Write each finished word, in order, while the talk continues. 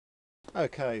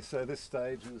Okay, so this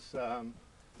stage is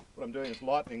what I'm doing is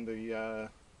lightening the.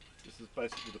 This is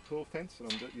basically the pool fence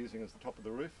that I'm using as the top of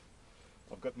the roof.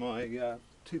 I've got my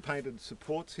two painted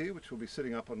supports here, which will be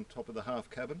sitting up on top of the half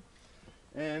cabin.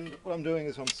 And what I'm doing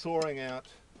is I'm sawing out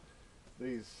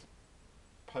these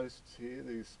posts here,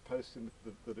 these posts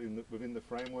within the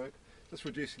framework, just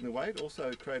reducing the weight,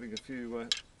 also creating a few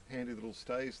handy little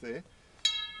stays there.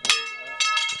 And,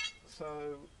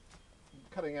 so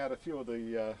cutting out a few of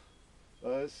the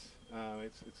those,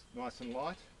 it's nice and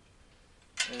light,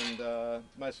 and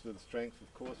most of the strength,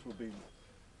 of course, will be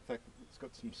the fact that it's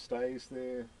got some stays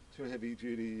there, two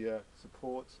heavy-duty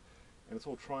supports, and it's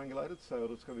all triangulated, so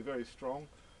it's going to be very strong.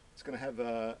 It's going to have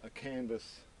a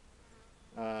canvas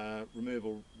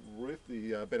removable roof.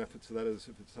 The benefits of that is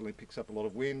if it suddenly picks up a lot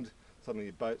of wind, suddenly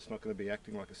your boat's not going to be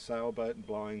acting like a sailboat and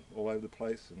blowing all over the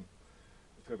place, and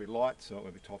it's going to be light, so it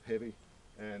won't be top heavy.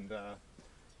 And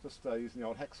just using the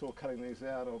old hacksaw cutting these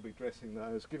out, I'll be dressing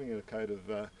those, giving it a coat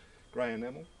of grey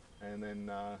enamel, and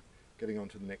then getting on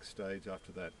to the next stage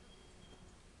after that.